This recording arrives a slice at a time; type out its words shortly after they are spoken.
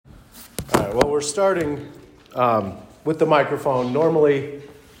All right, well, we're starting with the microphone. Normally,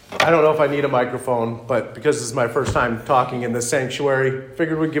 I don't know if I need a microphone, but because this is my first time talking in this sanctuary,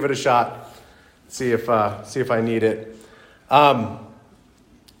 figured we'd give it a shot, see if I need it. First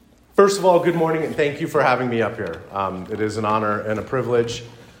of all, good morning, and thank you for having me up here. It is an honor and a privilege.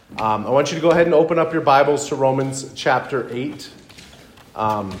 I want you to go ahead and open up your Bibles to Romans chapter 8.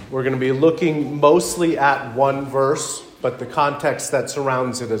 We're going to be looking mostly at one verse, but the context that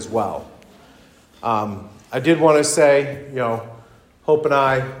surrounds it as well. I did want to say, Hope and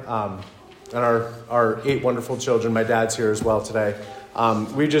I, and our 8 wonderful children, my dad's here as well today,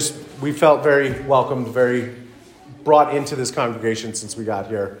 we felt very welcomed, very brought into this congregation since we got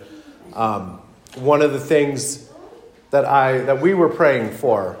here. One of the things that we were praying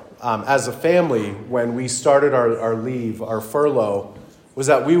for as a family when we started our leave, our furlough, was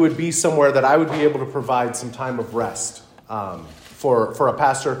that we would be somewhere that I would be able to provide some time of rest for a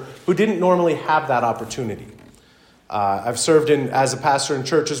pastor who didn't normally have that opportunity. I've served as a pastor in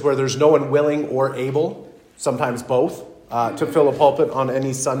churches where there's no one willing or able, sometimes both, to fill a pulpit on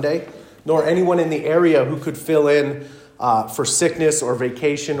any Sunday, nor anyone in the area who could fill in for sickness or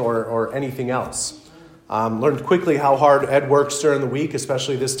vacation or anything else. Learned quickly how hard Ed works during the week,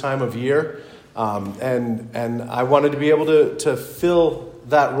 especially this time of year. And I wanted to be able to fill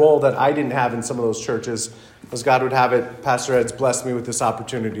that role that I didn't have in some of those churches. As God would have it, Pastor Ed's blessed me with this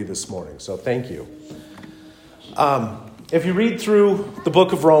opportunity this morning. So thank you. If you read through the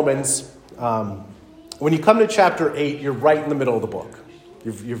book of Romans, when you come to chapter 8, you're right in the middle of the book.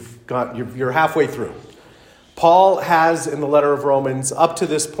 You're halfway through. Paul has, in the letter of Romans, up to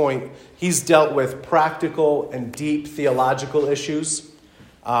this point, he's dealt with practical and deep theological issues.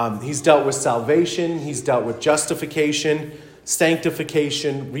 He's dealt with salvation. He's dealt with justification,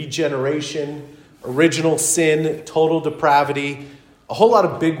 sanctification, regeneration, original sin, total depravity, a whole lot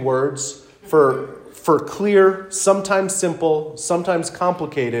of big words for clear, sometimes simple, sometimes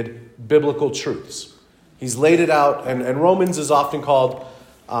complicated biblical truths. He's laid it out, and Romans is often called,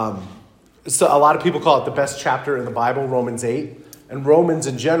 so a lot of people call it the best chapter in the Bible, Romans 8. And Romans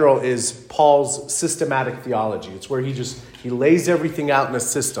in general is Paul's systematic theology. It's where he lays everything out in a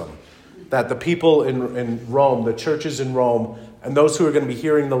system that the people in Rome, the churches in Rome, and those who are going to be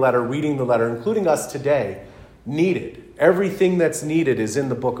hearing the letter, reading the letter, including us today, needed. Everything that's needed is in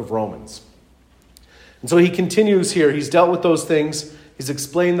the book of Romans. And so he continues here. He's dealt with those things. He's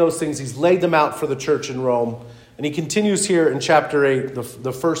explained those things. He's laid them out for the church in Rome. And he continues here in chapter 8,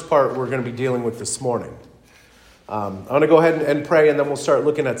 the first part we're going to be dealing with this morning. I'm going to go ahead and pray, and then we'll start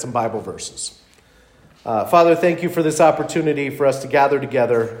looking at some Bible verses. Father, thank you for this opportunity for us to gather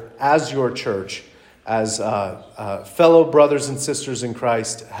together as your church, as fellow brothers and sisters in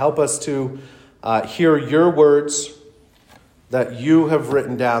Christ. Help us to hear your words that you have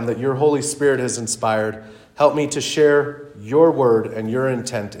written down, that your Holy Spirit has inspired. Help me to share your word and your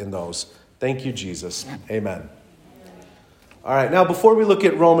intent in those. Thank you, Jesus. Amen. All right, now before we look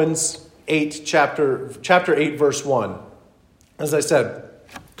at Romans 8, chapter 8, verse 1, as I said,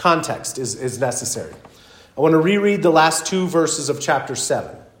 context is necessary. I want to reread the last 2 verses of chapter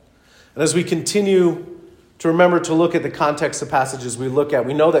 7. And as we continue to remember to look at the context of passages we look at,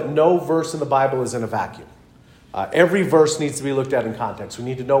 we know that no verse in the Bible is in a vacuum. Every verse needs to be looked at in context. We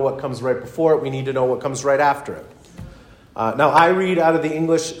need to know what comes right before it. We need to know what comes right after it. Now, I read out of the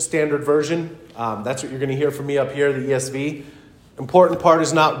English Standard Version. That's what you're going to hear from me up here, the ESV. Important part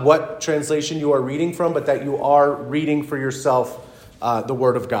is not what translation you are reading from, but that you are reading for yourself the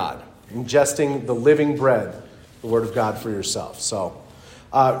Word of God, ingesting the living bread, the Word of God for yourself. So,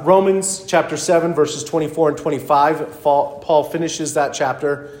 Romans chapter 7, verses 24 and 25, Paul finishes that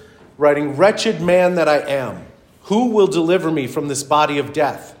chapter writing, "Wretched man that I am, who will deliver me from this body of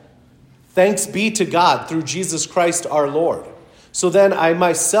death? Thanks be to God through Jesus Christ our Lord. So then I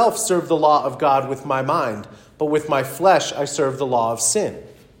myself serve the law of God with my mind, but with my flesh I serve the law of sin."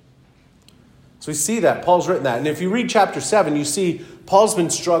 So we see that. Paul's written that. And if you read chapter 7, you see Paul's been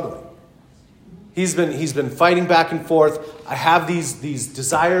struggling. He's been fighting back and forth. I have these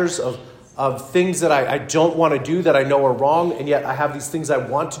desires of things that I don't want to do, that I know are wrong, and yet I have these things I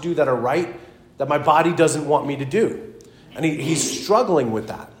want to do that are right, that my body doesn't want me to do. And he's struggling with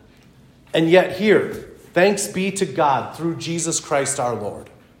that. And yet here, thanks be to God through Jesus Christ our Lord.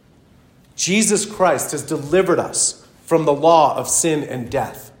 Jesus Christ has delivered us from the law of sin and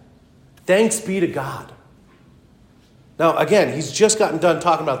death. Thanks be to God. Now, again, he's just gotten done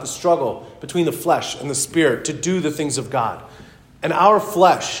talking about the struggle between the flesh and the spirit to do the things of God. And our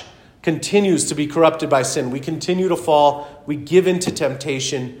flesh continues to be corrupted by sin. We continue to fall. We give in to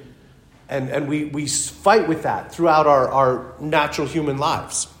temptation. And we fight with that throughout our natural human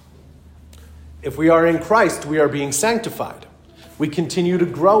lives. If we are in Christ, we are being sanctified. We continue to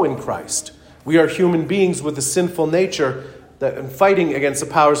grow in Christ. We are human beings with a sinful nature and fighting against the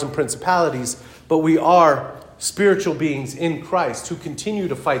powers and principalities, but we are spiritual beings in Christ who continue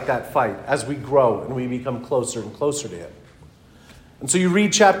to fight that fight as we grow and we become closer and closer to him. And so you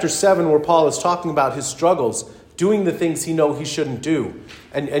read chapter 7 where Paul is talking about his struggles, doing the things he knows he shouldn't do.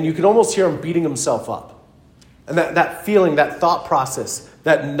 And you can almost hear him beating himself up. And that feeling, that thought process,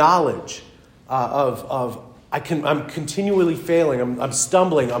 that knowledge I'm continually failing, I'm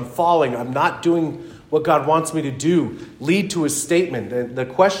stumbling, I'm falling, I'm not doing what God wants me to do, lead to his statement. And the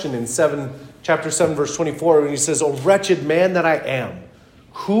question in chapter 7, verse 24, when he says, "O wretched man that I am,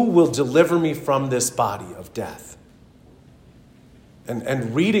 who will deliver me from this body of death?"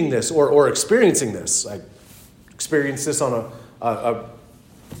 And reading this or experiencing this, I experience this on a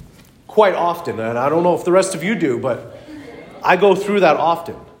quite often, and I don't know if the rest of you do, but I go through that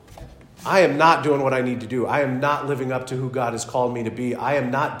often. I am not doing what I need to do. I am not living up to who God has called me to be. I am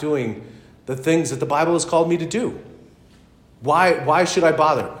not doing the things that the Bible has called me to do. Why should I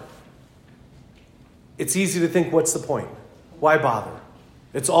bother? It's easy to think, what's the point? Why bother?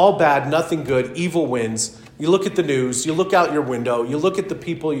 It's all bad, nothing good, evil wins. You look at the news, you look out your window, you look at the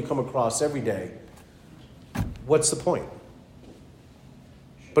people you come across every day. What's the point?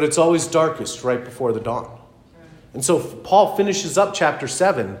 But it's always darkest right before the dawn. And so Paul finishes up chapter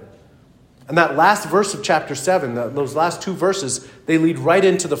 7, and that last verse of chapter 7, those last two verses, they lead right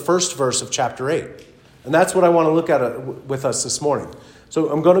into the first verse of chapter 8. And that's what I want to look at with us this morning. So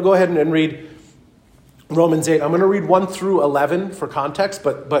I'm going to go ahead and read Romans 8. I'm going to read 1 through 11 for context,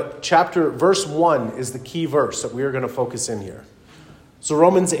 but verse 1 is the key verse that we are going to focus in here. So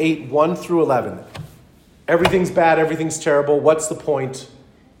Romans 8, 1 through 11. Everything's bad, everything's terrible. What's the point?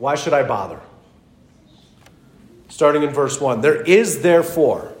 Why should I bother? Starting in verse 1. There is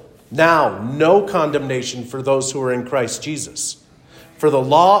therefore now no condemnation for those who are in Christ Jesus. For the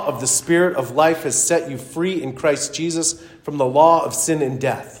law of the Spirit of life has set you free in Christ Jesus from the law of sin and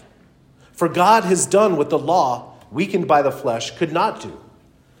death. For God has done what the law, weakened by the flesh, could not do.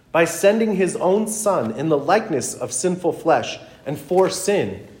 By sending his own Son in the likeness of sinful flesh and for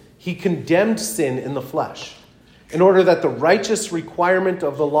sin, he condemned sin in the flesh, in order that the righteous requirement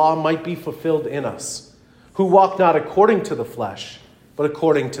of the law might be fulfilled in us, who walk not according to the flesh, but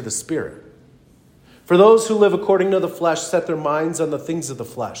according to the Spirit. For those who live according to the flesh set their minds on the things of the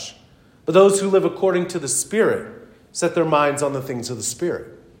flesh, but those who live according to the Spirit set their minds on the things of the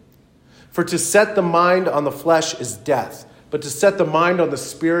Spirit. For to set the mind on the flesh is death, but to set the mind on the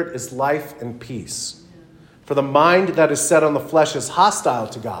Spirit is life and peace. For the mind that is set on the flesh is hostile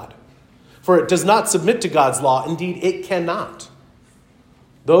to God, for it does not submit to God's law. Indeed, it cannot.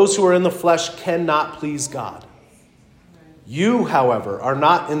 Those who are in the flesh cannot please God. You, however, are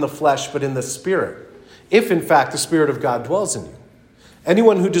not in the flesh, but in the Spirit, if in fact the Spirit of God dwells in you.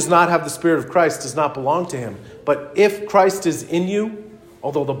 Anyone who does not have the Spirit of Christ does not belong to him. But if Christ is in you,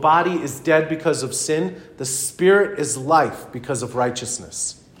 although the body is dead because of sin, the Spirit is life because of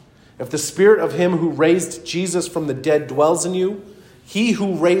righteousness. If the Spirit of him who raised Jesus from the dead dwells in you, he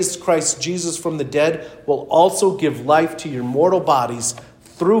who raised Christ Jesus from the dead will also give life to your mortal bodies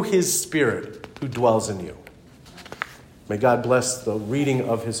through his Spirit who dwells in you. May God bless the reading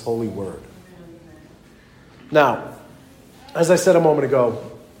of his holy word. Now, as I said a moment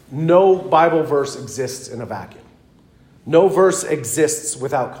ago, no Bible verse exists in a vacuum. No verse exists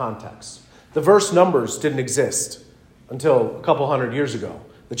without context. The verse numbers didn't exist until a couple hundred years ago.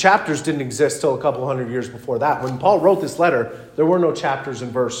 The chapters didn't exist till a couple hundred years before that. When Paul wrote this letter, there were no chapters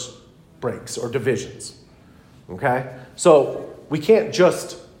and verse breaks or divisions. Okay? So we can't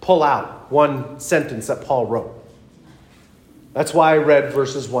just pull out one sentence that Paul wrote. That's why I read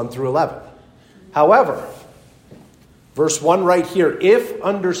verses 1 through 11. However, verse 1 right here, if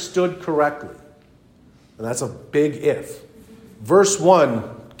understood correctly, and that's a big if, verse 1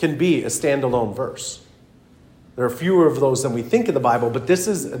 can be a standalone verse. There are fewer of those than we think in the Bible, but this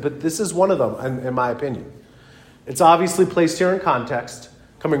is one of them, in my opinion. It's obviously placed here in context,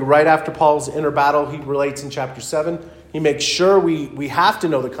 coming right after Paul's inner battle he relates in chapter 7. He makes sure we have to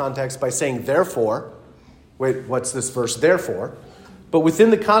know the context by saying therefore. Wait, what's this verse therefore? But within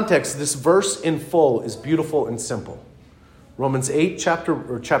the context, this verse in full is beautiful and simple. Romans 8,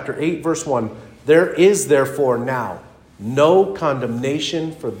 chapter 8, verse 1. There is therefore now no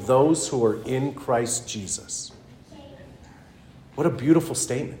condemnation for those who are in Christ Jesus. What a beautiful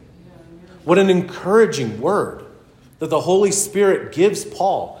statement. What an encouraging word that the Holy Spirit gives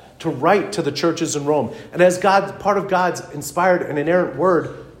Paul to write to the churches in Rome. And as part of God's inspired and inerrant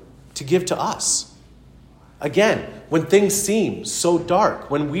word to give to us. Again, when things seem so dark,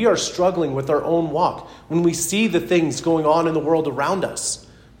 when we are struggling with our own walk, when we see the things going on in the world around us,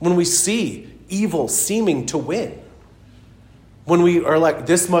 when we see evil seeming to win, when we are like,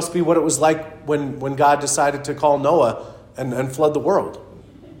 this must be what it was like when God decided to call Noah and flood the world.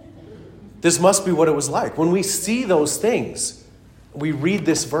 This must be what it was like. When we see those things, we read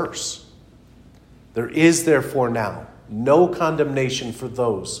this verse. There is therefore now no condemnation for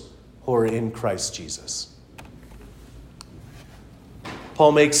those who are in Christ Jesus.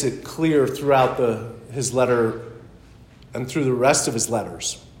 Paul makes it clear throughout his letter and through the rest of his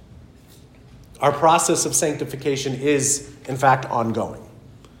letters. Our process of sanctification is, in fact, ongoing.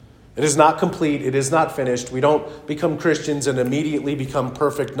 It is not complete. It is not finished. We don't become Christians and immediately become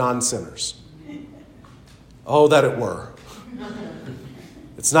perfect non-sinners. Oh, that it were.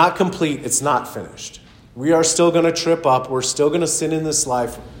 It's not complete. It's not finished. We are still going to trip up. We're still going to sin in this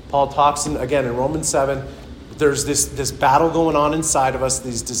life. Paul talks, again, in Romans 7, there's this battle going on inside of us,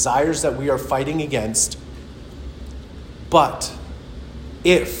 these desires that we are fighting against. But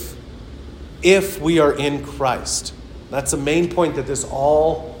if we are in Christ, that's the main point that this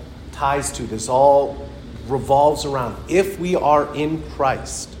all ties to, this all revolves around. If we are in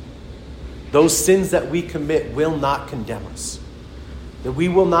Christ, those sins that we commit will not condemn us. That we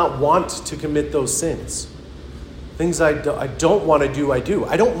will not want to commit those sins. Things I don't want to do, I do.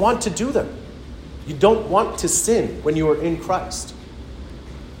 I don't want to do them. You don't want to sin when you are in Christ.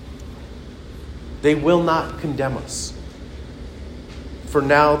 They will not condemn us. For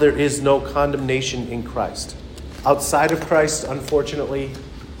now, there is no condemnation in Christ. Outside of Christ, unfortunately,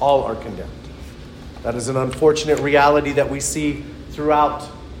 all are condemned. That is an unfortunate reality that we see throughout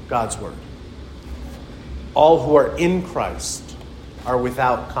God's word. All who are in Christ are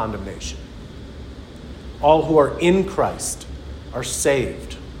without condemnation. All who are in Christ are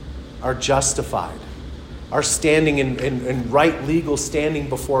saved, are justified, are standing in right legal standing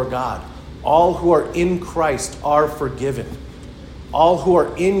before God. All who are in Christ are forgiven. All who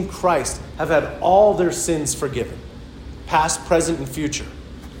are in Christ have had all their sins forgiven, past, present, and future.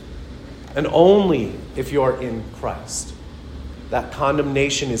 And only if you are in Christ, that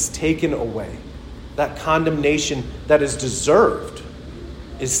condemnation is taken away. That condemnation that is deserved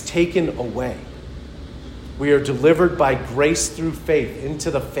is taken away. We are delivered by grace through faith into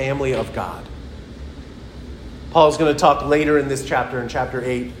the family of God. Paul is going to talk later in this chapter, in chapter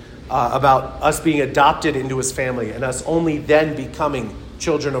 8, about us being adopted into his family and us only then becoming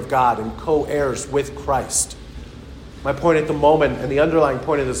children of God and co-heirs with Christ. My point at the moment and the underlying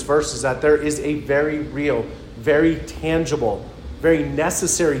point of this verse is that there is a very real, very tangible, very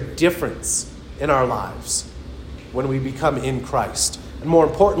necessary difference in our lives when we become in Christ. And more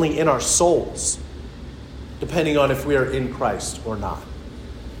importantly, in our souls, depending on if we are in Christ or not.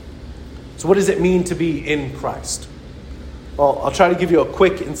 So what does it mean to be in Christ? Well, I'll try to give you a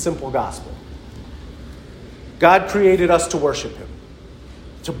quick and simple gospel. God created us to worship him,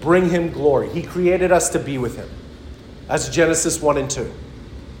 to bring him glory. He created us to be with him. That's Genesis 1 and 2.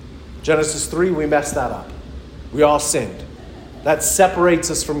 Genesis 3, we messed that up. We all sinned. That separates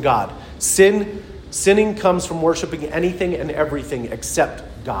us from God. Sinning comes from worshiping anything and everything except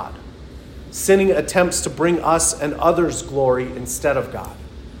God. Sinning attempts to bring us and others glory instead of God.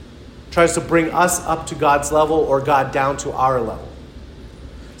 Tries to bring us up to God's level or God down to our level.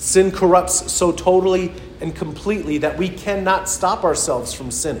 Sin corrupts so totally and completely that we cannot stop ourselves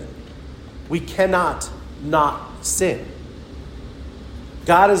from sinning. We cannot not sin.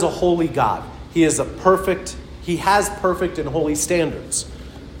 God is a holy God. He has perfect and holy standards.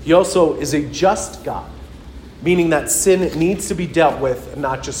 He also is a just God, meaning that sin needs to be dealt with and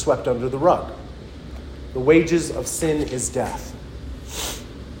not just swept under the rug. The wages of sin is death.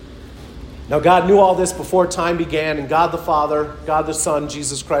 Now, God knew all this before time began, and God the Father, God the Son,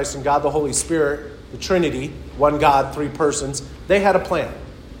 Jesus Christ, and God the Holy Spirit, the Trinity, one God, three persons, they had a plan.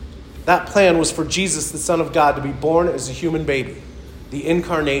 That plan was for Jesus, the Son of God, to be born as a human baby, the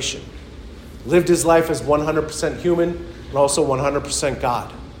incarnation. Lived his life as 100% human and also 100%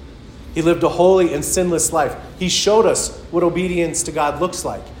 God. He lived a holy and sinless life. He showed us what obedience to God looks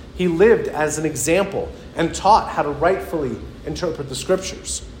like. He lived as an example and taught how to rightfully interpret the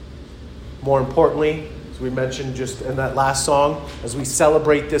scriptures. More importantly, as we mentioned just in that last song, as we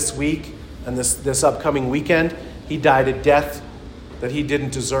celebrate this week and this upcoming weekend, he died a death that he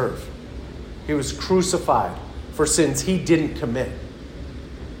didn't deserve. He was crucified for sins he didn't commit.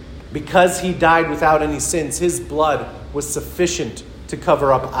 Because he died without any sins, his blood was sufficient to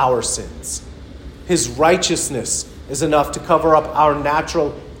cover up our sins. His righteousness is enough to cover up our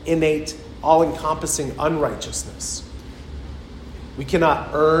natural, innate, all-encompassing unrighteousness. We cannot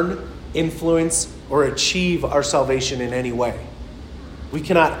earn, influence, or achieve our salvation in any way. We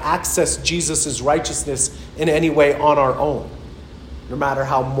cannot access Jesus' righteousness in any way on our own. No matter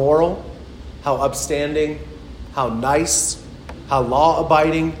how moral, how upstanding, how nice, how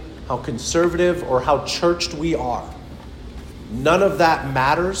law-abiding, how conservative, or how churched we are. None of that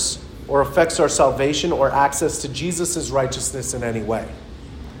matters or affects our salvation or access to Jesus' righteousness in any way.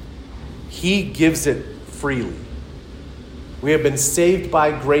 He gives it freely. We have been saved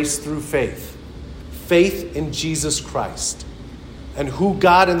by grace through faith. Faith in Jesus Christ and who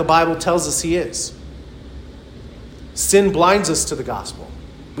God in the Bible tells us he is. Sin blinds us to the gospel.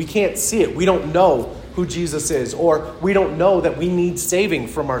 We can't see it. We don't know who Jesus is, or we don't know that we need saving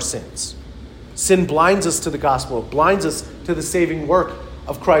from our sins. Sin blinds us to the gospel. It blinds us to the saving work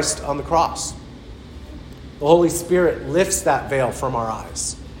of Christ on the cross. The Holy Spirit lifts that veil from our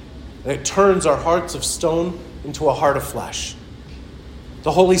eyes, and it turns our hearts of stone into a heart of flesh.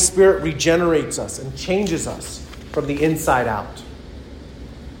 The Holy Spirit regenerates us and changes us from the inside out.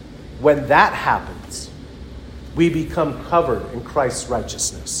 When that happens, we become covered in Christ's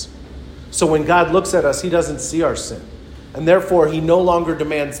righteousness. So when God looks at us, he doesn't see our sin. And therefore, he no longer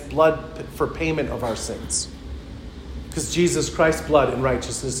demands blood for payment of our sins. Because Jesus Christ's blood and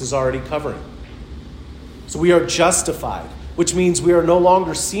righteousness is already covering. So we are justified, which means we are no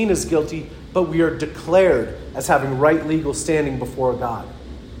longer seen as guilty, but we are declared as having right legal standing before God.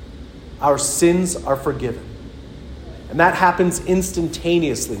 Our sins are forgiven. And that happens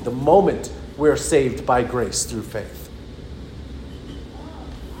instantaneously, the moment we are saved by grace through faith.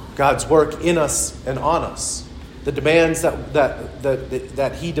 God's work in us and on us, the demands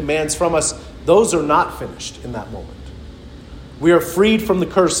that he demands from us, those are not finished in that moment. We are freed from the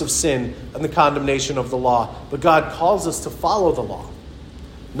curse of sin and the condemnation of the law, but God calls us to follow the law,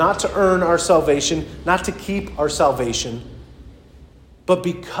 not to earn our salvation, not to keep our salvation, but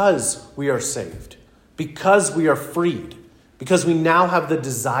because we are saved, because we are freed, because we now have the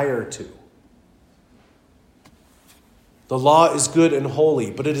desire to. The law is good and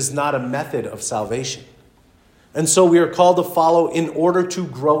holy, but it is not a method of salvation. And so we are called to follow in order to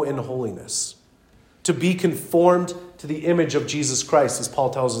grow in holiness, to be conformed to the image of Jesus Christ, as Paul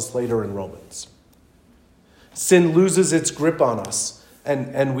tells us later in Romans. Sin loses its grip on us,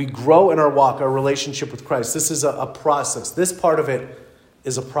 and we grow in our walk, our relationship with Christ. This is a process. This part of it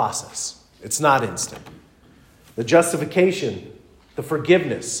is a process. It's not instant. The justification, the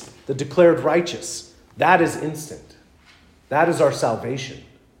forgiveness, the declared righteous, that is instant. That is our salvation.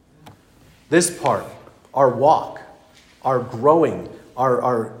 This part, our walk, our growing,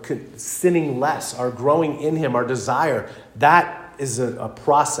 our sinning less, our growing in him, our desire, that is a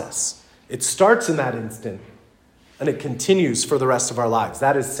process. It starts in that instant, and it continues for the rest of our lives.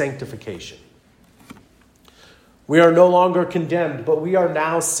 That is sanctification. We are no longer condemned, but we are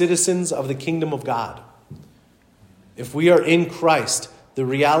now citizens of the kingdom of God. If we are in Christ, the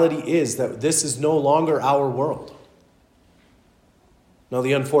reality is that this is no longer our world. Now,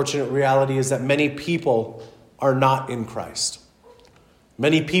 the unfortunate reality is that many people are not in Christ.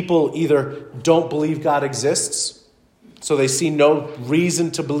 Many people either don't believe God exists, so they see no reason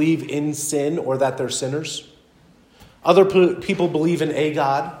to believe in sin or that they're sinners. Other people believe in a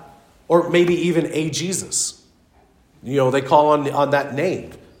God, or maybe even a Jesus. They call on that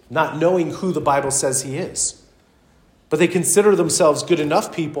name, not knowing who the Bible says he is. But they consider themselves good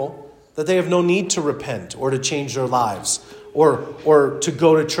enough people that they have no need to repent or to change their lives or to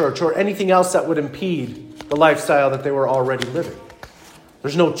go to church or anything else that would impede the lifestyle that they were already living.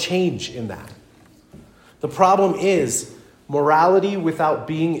 There's no change in that. The problem is morality without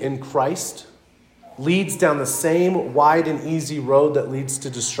being in Christ leads down the same wide and easy road that leads to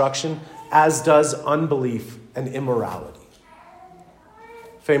destruction, as does unbelief and immorality.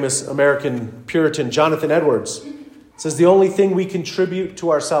 Famous American Puritan Jonathan Edwards says the only thing we contribute to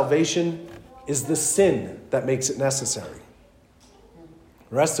our salvation is the sin that makes it necessary.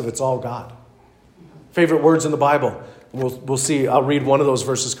 The rest of it's all God. Favorite words in the Bible. We'll see. I'll read one of those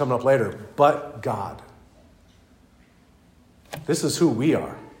verses coming up later. But God. This is who we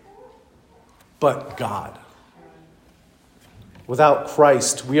are. But God. Without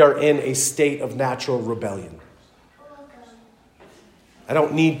Christ, we are in a state of natural rebellion. I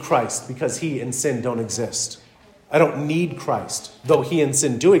don't need Christ because he and sin don't exist. I don't need Christ, though he and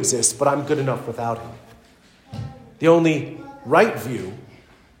sin do exist, but I'm good enough without him. The only right view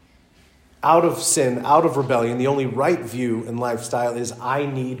out of sin, out of rebellion, the only right view and lifestyle is I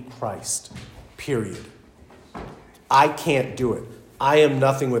need Christ, period. I can't do it. I am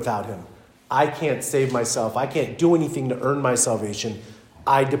nothing without him. I can't save myself. I can't do anything to earn my salvation.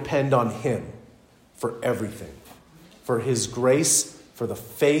 I depend on him for everything, for his grace, for the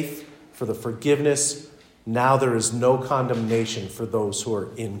faith, for the forgiveness. Now there is no condemnation for those who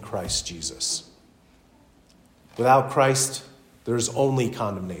are in Christ Jesus. Without Christ, there is only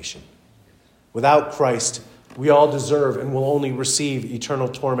condemnation. Without Christ, we all deserve and will only receive eternal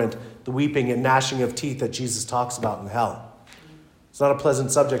torment, the weeping and gnashing of teeth that Jesus talks about in hell. It's not a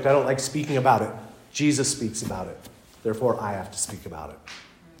pleasant subject. I don't like speaking about it. Jesus speaks about it. Therefore, I have to speak about it.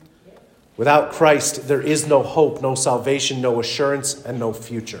 Without Christ, there is no hope, no salvation, no assurance, and no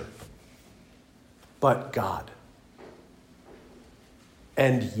future. But God.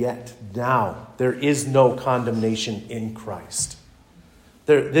 And yet, now, there is no condemnation in Christ.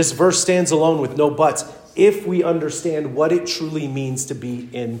 This verse stands alone with no buts if we understand what it truly means to be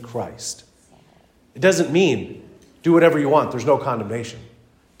in Christ. It doesn't mean do whatever you want, there's no condemnation.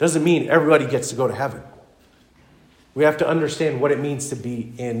 It doesn't mean everybody gets to go to heaven. We have to understand what it means to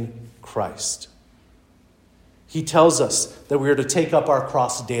be in Christ. He tells us that we are to take up our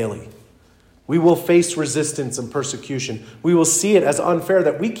cross daily. We will face resistance and persecution. We will see it as unfair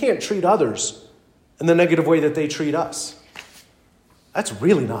that we can't treat others in the negative way that they treat us. That's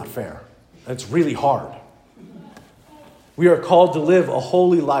really not fair. That's really hard. We are called to live a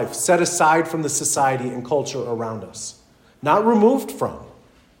holy life, set aside from the society and culture around us. Not removed from,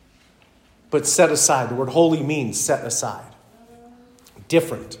 but set aside. The word holy means set aside.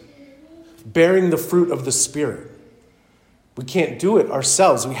 Different. Bearing the fruit of the Spirit. We can't do it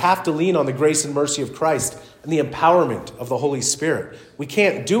ourselves. We have to lean on the grace and mercy of Christ and the empowerment of the Holy Spirit. We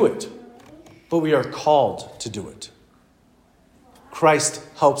can't do it, but we are called to do it. Christ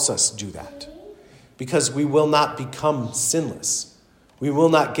helps us do that because we will not become sinless. We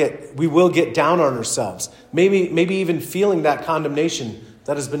will get down on ourselves. Maybe even feeling that condemnation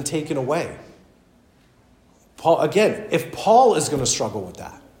that has been taken away. If Paul is going to struggle with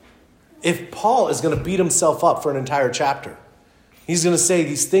that, if Paul is going to beat himself up for an entire chapter, he's going to say,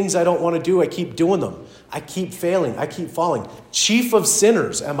 these things I don't want to do, I keep doing them. I keep failing. I keep falling. Chief of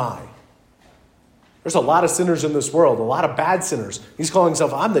sinners am I. There's a lot of sinners in this world, a lot of bad sinners. He's calling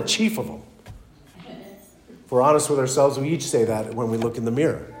himself, I'm the chief of them. If we're honest with ourselves, we each say that when we look in the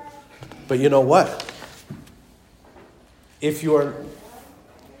mirror. But you know what?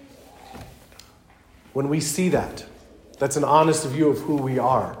 When we see that, that's an honest view of who we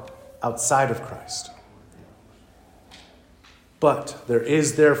are outside of Christ. But there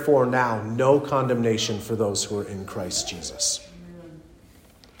is therefore now no condemnation for those who are in Christ Jesus.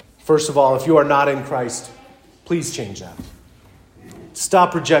 First of all, if you are not in Christ, please change that.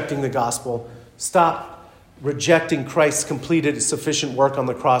 Stop rejecting the gospel. Stop rejecting Christ's completed sufficient work on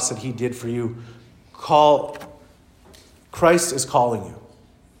the cross that he did for you. Christ is calling you.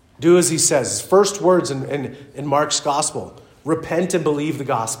 Do as he says. His first words in Mark's gospel, repent and believe the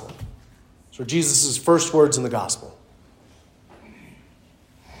gospel. So Jesus' first words in the gospel.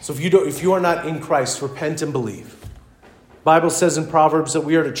 So if you are not in Christ, repent and believe. The Bible says in Proverbs that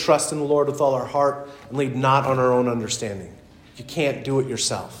we are to trust in the Lord with all our heart and lean not on our own understanding. You can't do it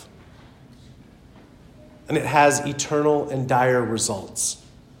yourself. And it has eternal and dire results.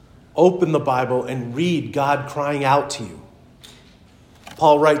 Open the Bible and read God crying out to you.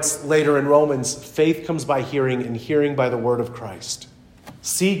 Paul writes later in Romans, faith comes by hearing and hearing by the word of Christ.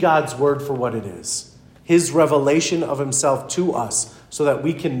 See God's word for what it is. His revelation of himself to us so that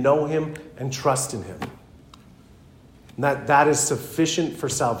we can know him and trust in him. And that is sufficient for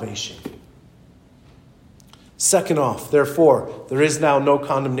salvation. Second off, therefore, there is now no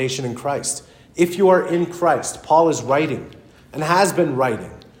condemnation in Christ. If you are in Christ, Paul is writing and has been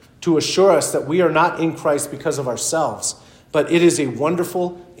writing to assure us that we are not in Christ because of ourselves, but it is a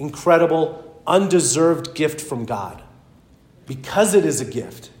wonderful, incredible, undeserved gift from God. Because it is a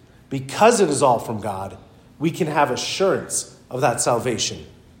gift, because it is all from God, we can have assurance of that salvation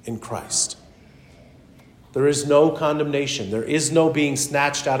in Christ. There is no condemnation. There is no being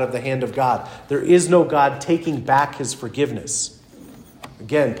snatched out of the hand of God. There is no God taking back his forgiveness.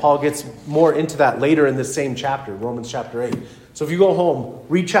 Again, Paul gets more into that later in this same chapter, Romans chapter 8. So if you go home,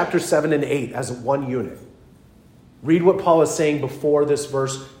 read chapter 7 and 8 as one unit. Read what Paul is saying before this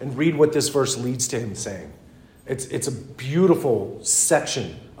verse and read what this verse leads to him saying. It's a beautiful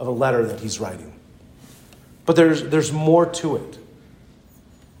section of a letter that he's writing. But there's more to it.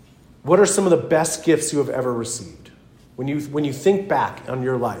 What are some of the best gifts you have ever received? When you think back on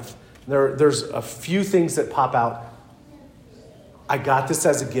your life, there's a few things that pop out. I got this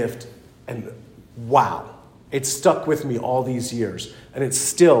as a gift, and wow, it stuck with me all these years, and it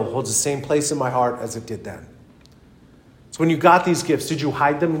still holds the same place in my heart as it did then. So when you got these gifts, did you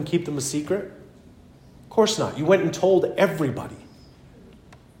hide them and keep them a secret? Of course not. You went and told everybody.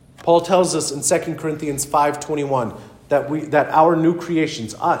 Paul tells us in 2 Corinthians 5:21 that our new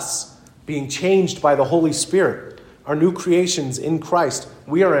creations, us, being changed by the Holy Spirit, are new creations in Christ.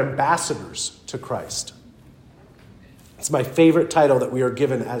 We are ambassadors to Christ. It's my favorite title that we are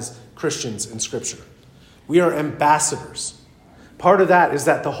given as Christians in Scripture. We are ambassadors. Part of that is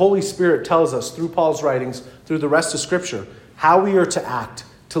that the Holy Spirit tells us through Paul's writings, through the rest of Scripture, how we are to act,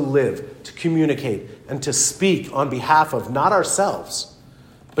 to live, to communicate, and to speak on behalf of not ourselves,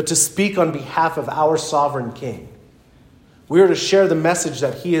 but to speak on behalf of our sovereign King. We are to share the message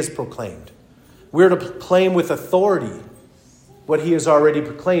that he has proclaimed. We are to proclaim with authority what he has already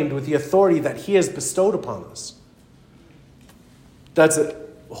proclaimed, with the authority that he has bestowed upon us. That's a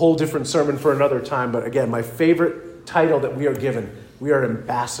whole different sermon for another time, but again, my favorite title that we are given, we are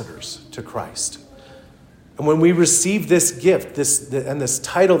ambassadors to Christ. And when we receive this gift, this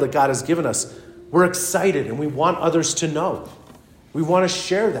title that God has given us, we're excited and we want others to know. We want to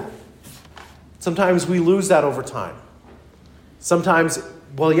share that. Sometimes we lose that over time. Sometimes,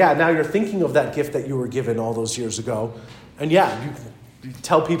 now you're thinking of that gift that you were given all those years ago. And you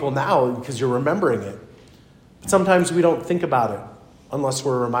tell people now because you're remembering it. But sometimes we don't think about it unless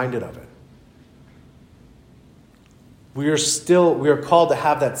we're reminded of it. We are called to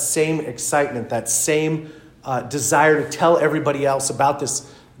have that same excitement, that same desire to tell everybody else about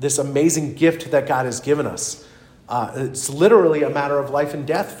this amazing gift that God has given us. It's literally a matter of life and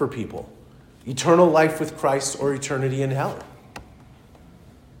death for people. Eternal life with Christ or eternity in hell.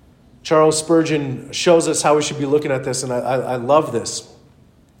 Charles Spurgeon shows us how we should be looking at this, and I love this.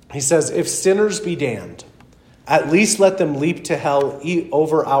 He says, if sinners be damned, at least let them leap to hell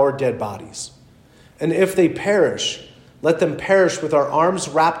over our dead bodies. And if they perish, let them perish with our arms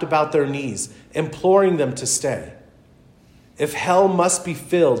wrapped about their knees, imploring them to stay. If hell must be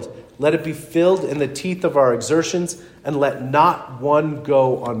filled, let it be filled in the teeth of our exertions, and let not one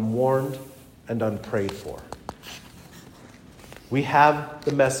go unwarned and unprayed for. We have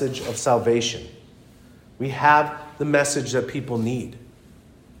the message of salvation. We have the message that people need.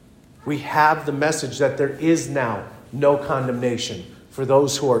 We have the message that there is now no condemnation for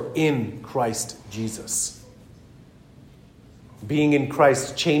those who are in Christ Jesus. Being in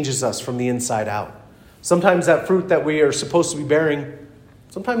Christ changes us from the inside out. Sometimes that fruit that we are supposed to be bearing,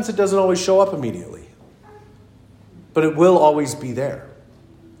 sometimes it doesn't always show up immediately. But it will always be there.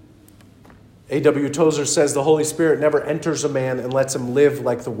 A.W. Tozer says the Holy Spirit never enters a man and lets him live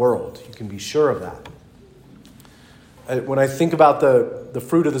like the world. You can be sure of that. When I think about the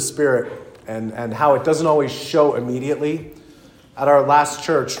fruit of the Spirit and how it doesn't always show immediately, at our last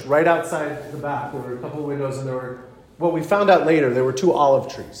church, right outside the back, there were a couple of windows, and we found out later, there were 2 olive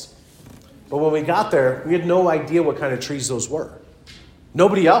trees. But when we got there, we had no idea what kind of trees those were.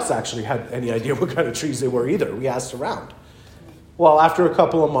 Nobody else actually had any idea what kind of trees they were either. We asked around. Well, after a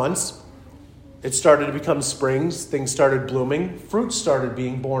couple of months, it started to become springs. Things started blooming. Fruit started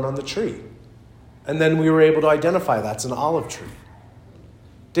being born on the tree. And then we were able to identify that's an olive tree.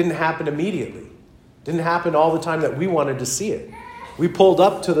 Didn't happen immediately. Didn't happen all the time that we wanted to see it. We pulled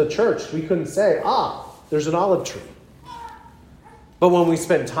up to the church. We couldn't say, there's an olive tree. But when we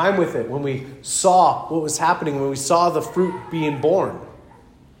spent time with it, when we saw what was happening, when we saw the fruit being born,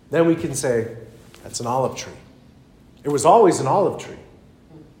 then we can say, that's an olive tree. It was always an olive tree.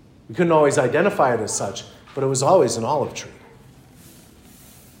 We couldn't always identify it as such, but it was always an olive tree.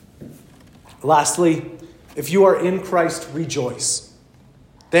 Lastly, if you are in Christ, rejoice.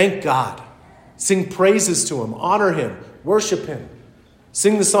 Thank God. Sing praises to him. Honor him. Worship him.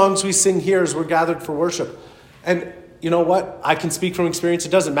 Sing the songs we sing here as we're gathered for worship. And you know what? I can speak from experience. It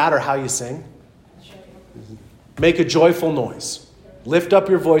doesn't matter how you sing. Make a joyful noise. Lift up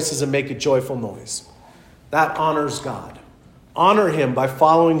your voices and make a joyful noise. That honors God. Honor him by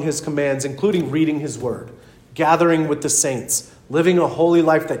following his commands, including reading his word, gathering with the saints, living a holy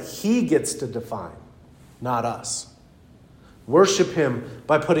life that he gets to define, not us. Worship him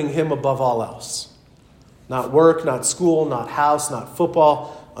by putting him above all else. Not work, not school, not house, not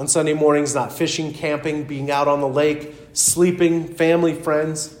football. On Sunday mornings, not fishing, camping, being out on the lake, sleeping, family,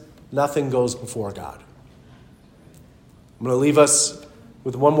 friends. Nothing goes before God. I'm going to leave us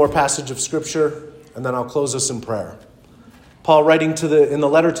with one more passage of Scripture, and then I'll close us in prayer. Paul writing in the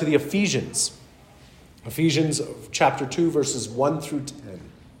letter to the Ephesians chapter 2, verses 1 through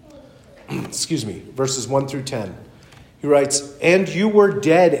 10. Verses 1 through 10. He writes, "And you were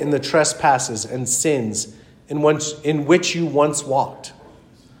dead in the trespasses and sins in which you once walked,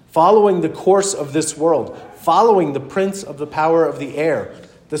 following the course of this world, following the prince of the power of the air,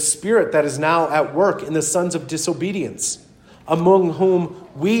 the spirit that is now at work in the sons of disobedience, among whom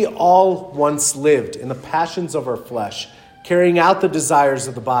we all once lived in the passions of our flesh, carrying out the desires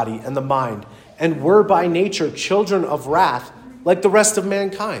of the body and the mind, and were by nature children of wrath like the rest of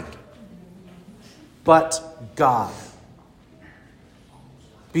mankind. But God,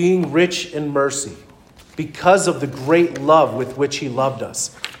 being rich in mercy, because of the great love with which he loved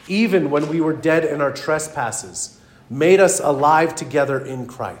us, even when we were dead in our trespasses, made us alive together in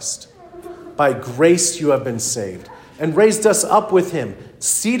Christ. By grace you have been saved, and raised us up with him,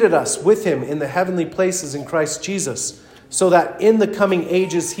 seated us with him in the heavenly places in Christ Jesus, so that in the coming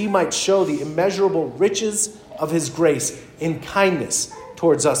ages he might show the immeasurable riches of his grace in kindness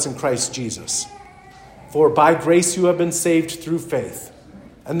towards us in Christ Jesus. For by grace you have been saved through faith,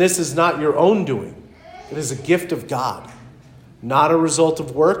 and this is not your own doing. It is a gift of God, not a result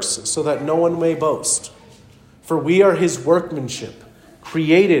of works, so that no one may boast. For we are his workmanship,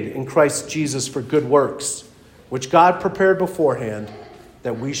 created in Christ Jesus for good works, which God prepared beforehand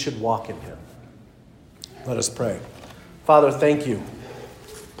that we should walk in him. Let us pray. Father, thank you.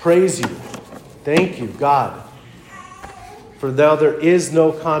 Praise you. Thank you, God. For now there is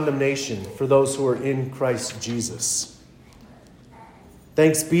no condemnation for those who are in Christ Jesus.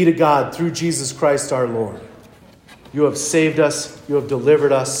 Thanks be to God through Jesus Christ our Lord. You have saved us. You have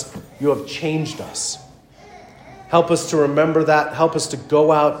delivered us. You have changed us. Help us to remember that. Help us to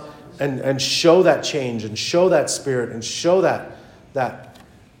go out and show that change and show that spirit and show that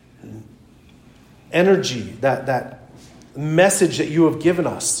energy, that message that you have given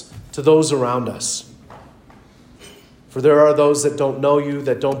us to those around us. For there are those that don't know you,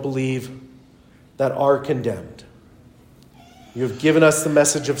 that don't believe, that are condemned. You have given us the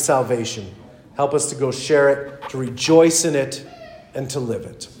message of salvation. Help us to go share it, to rejoice in it, and to live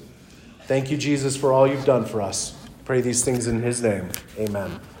it. Thank you, Jesus, for all you've done for us. Pray these things in his name.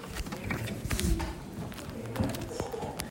 Amen.